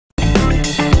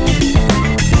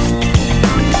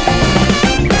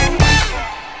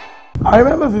I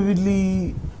remember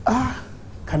vividly.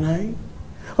 Can I?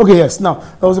 Okay, yes. Now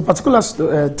there was a particular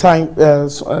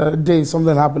day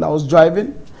something happened. I was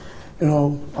driving,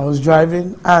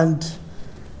 and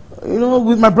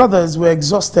with my brothers, we're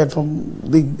exhausted from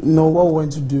what we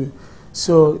went to do.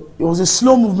 So it was a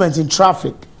slow movement in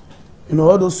traffic.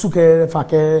 All those suke,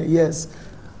 fake, yes.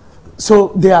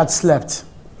 So they had slept,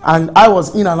 and I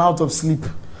was in and out of sleep.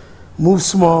 Move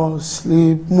small,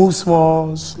 sleep. Move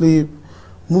small, sleep.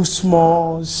 Move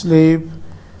small, sleep.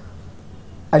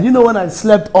 And when I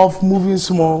slept off moving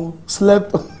small,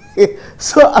 slept.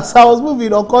 So as I was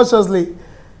moving unconsciously,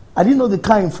 I didn't know the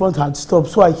car in front had stopped,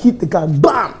 so I hit the car,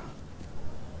 bam!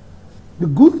 The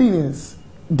good thing is,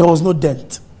 there was no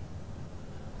dent.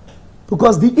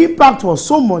 Because the impact was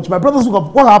so much, my brothers woke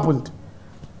up, what happened?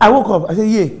 I woke up, I said,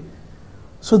 yeah.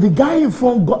 So the guy in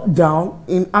front got down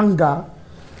in anger,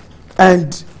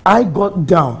 and I got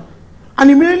down. And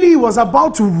immediately he was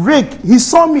about to rake, he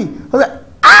saw me. I was like,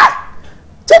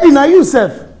 Jedi, now you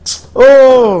self.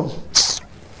 Oh,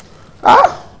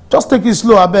 just take it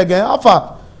slow, I beg. How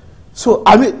far? So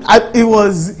it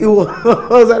was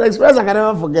an experience I can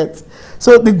never forget.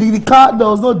 So the car, there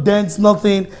was no dents,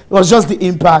 nothing. It was just the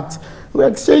impact. We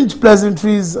exchanged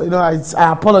pleasantries.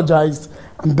 I apologized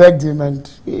and begged him, and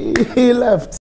he left.